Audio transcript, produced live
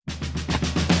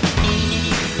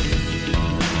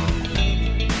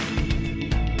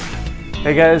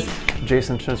Hey guys,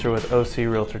 Jason Schnitzer with OC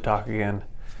Realtor Talk again.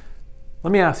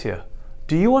 Let me ask you,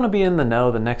 do you want to be in the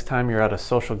know the next time you're at a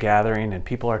social gathering and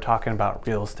people are talking about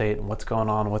real estate and what's going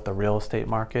on with the real estate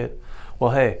market? Well,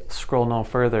 hey, scroll no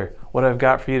further. What I've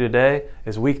got for you today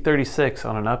is week 36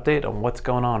 on an update on what's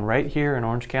going on right here in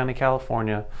Orange County,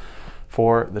 California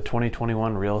for the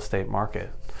 2021 real estate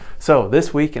market. So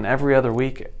this week and every other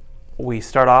week, we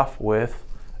start off with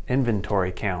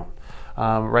inventory count.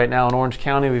 Right now in Orange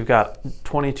County, we've got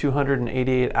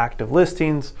 2,288 active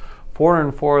listings.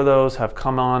 404 of those have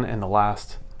come on in the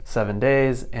last 7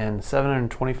 days and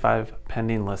 725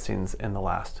 pending listings in the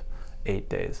last 8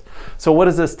 days. So what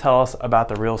does this tell us about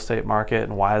the real estate market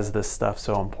and why is this stuff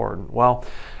so important? Well,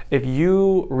 if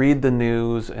you read the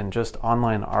news and just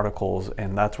online articles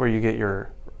and that's where you get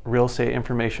your real estate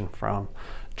information from,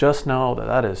 just know that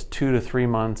that is 2 to 3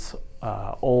 months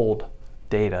old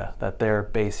data that they're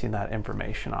basing that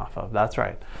information off of. That's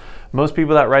right. Most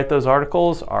people that write those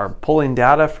articles are pulling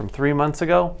data from 3 months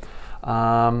ago.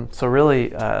 So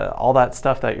really, all that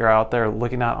stuff that you're out there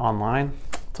looking at online,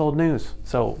 it's old news.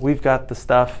 So we've got the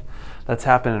stuff that's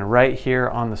happening right here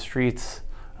on the streets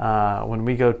when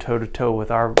we go toe to toe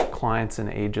with our clients and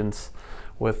agents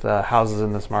with houses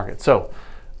in this market. So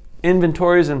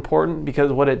inventory is important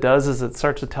because what it does is it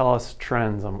starts to tell us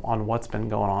trends on what's been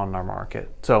going on in our market.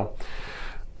 So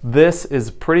this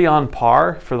is pretty on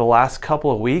par for the last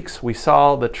couple of weeks. We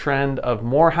saw the trend of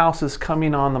more houses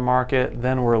coming on the market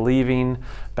than were leaving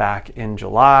back in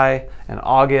July and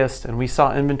August, and we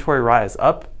saw inventory rise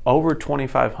up over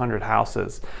 2,500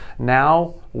 houses.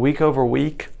 Now, week over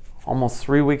week, almost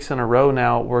 3 weeks in a row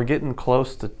now, we're getting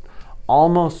close to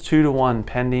almost 2 to 1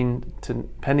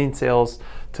 pending sales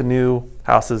to new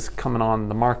houses coming on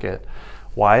the market.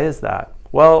 Why is that?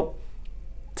 Well,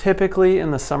 typically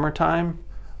in the summertime,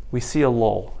 we see a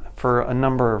lull for a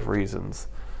number of reasons.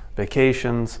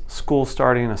 Vacations, school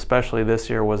starting, especially this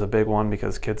year, was a big one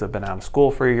because kids have been out of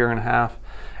school for a year and a half,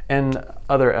 and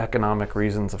other economic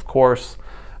reasons, of course.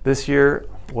 This year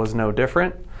was no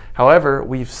different. However,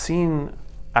 we've seen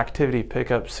activity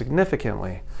pick up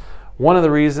significantly. One of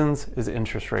the reasons is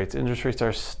interest rates. Interest rates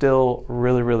are still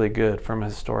really, really good from a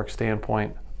historic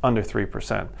standpoint, under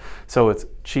 3%. So it's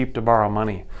cheap to borrow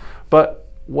money. But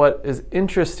what is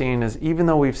interesting is even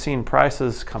though we've seen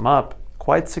prices come up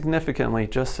quite significantly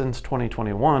just since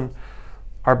 2021,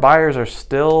 our buyers are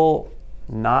still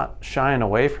not shying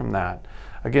away from that.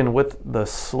 Again, with the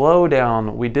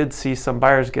slowdown, we did see some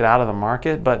buyers get out of the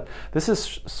market, but this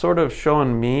is sort of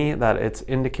showing me that it's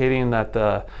indicating that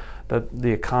the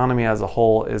economy as a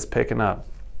whole is picking up.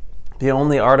 The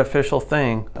only artificial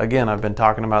thing, again, I've been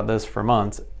talking about this for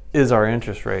months, is our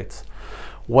interest rates.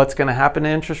 What's going to happen to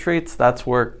interest rates? That's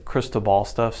where crystal ball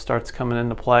stuff starts coming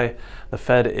into play. The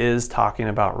Fed is talking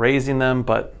about raising them,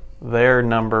 but their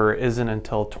number isn't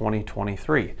until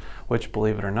 2023, which,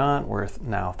 believe it or not, we're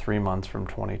now 3 months from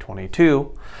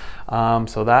 2022.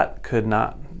 So that could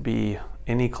not be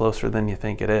any closer than you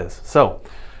think it is. So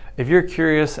if you're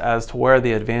curious as to where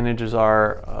the advantages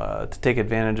are to take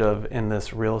advantage of in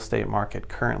this real estate market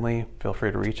currently, feel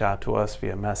free to reach out to us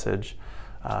via message,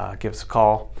 give us a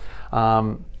call.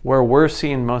 Where we're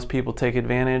seeing most people take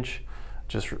advantage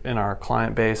just in our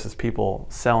client base is people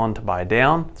selling to buy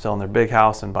down, selling their big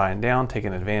house and buying down,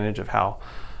 taking advantage of how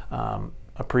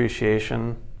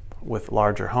appreciation with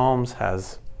larger homes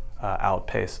has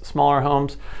outpaced smaller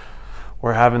homes.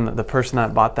 We're having the person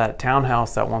that bought that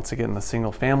townhouse that wants to get in the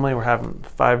single family, we're having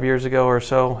 5 years ago or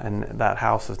so, and that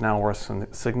house is now worth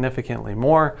significantly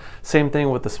more. Same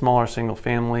thing with the smaller single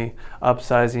family,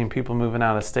 upsizing, people moving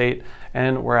out of state,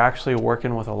 and we're actually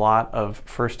working with a lot of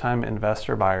first-time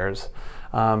investor buyers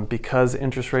because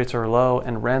interest rates are low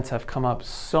and rents have come up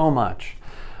so much.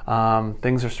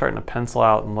 Things are starting to pencil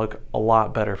out and look a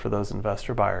lot better for those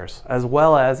investor buyers, as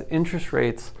well as interest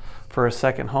rates for a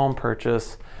second home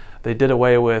purchase. They did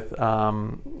away with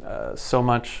so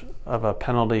much of a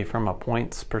penalty from a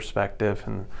points perspective,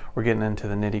 and we're getting into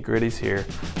the nitty gritties here,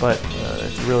 but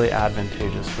it's really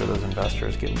advantageous for those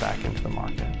investors getting back into the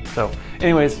market. So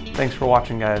anyways, thanks for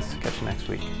watching, guys. Catch you next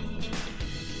week.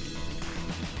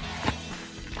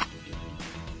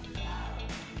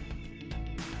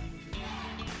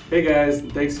 Hey guys,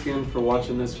 thanks again for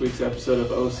watching this week's episode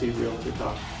of OC Realtor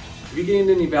Talk. If you gained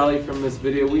any value from this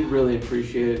video, we'd really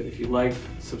appreciate it if you liked,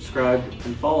 subscribed,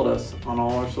 and followed us on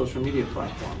all our social media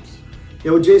platforms.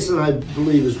 Yeah, what Jason I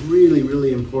believe is really,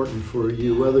 really important for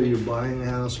you, whether you're buying a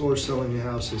house or selling a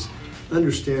house, is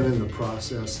understanding the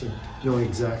process and knowing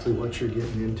exactly what you're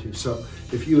getting into. So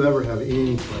if you ever have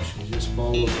any questions, just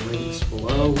follow the links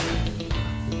below